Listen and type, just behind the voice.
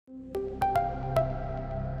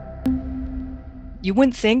You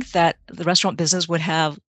wouldn't think that the restaurant business would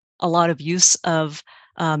have a lot of use of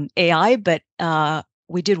AI, but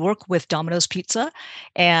we did work with Domino's Pizza,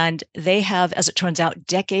 and they have, as it turns out,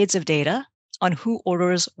 decades of data on who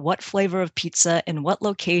orders what flavor of pizza in what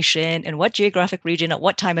location, in what geographic region, at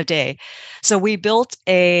what time of day. So we built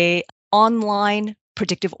a online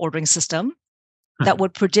predictive ordering system that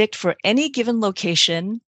would predict for any given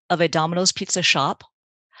location of a Domino's pizza shop,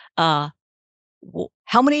 uh,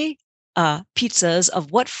 how many pizzas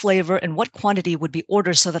of what flavor and what quantity would be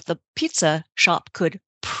ordered so that the pizza shop could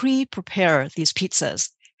pre-prepare these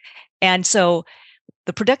pizzas. And so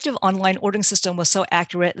the predictive online ordering system was so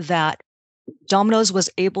accurate that Domino's was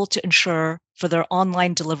able to ensure for their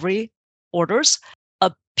online delivery orders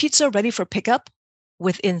a pizza ready for pickup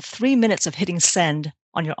within 3 minutes of hitting send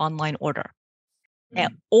on your online order,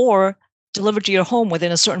 or delivered to your home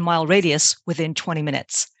within a certain mile radius within 20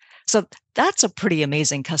 minutes. So that's a pretty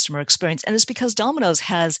amazing customer experience. And it's because Domino's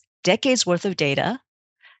has decades worth of data,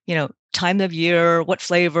 time of year, what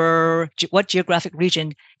flavor, what geographic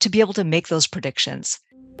region, to be able to make those predictions.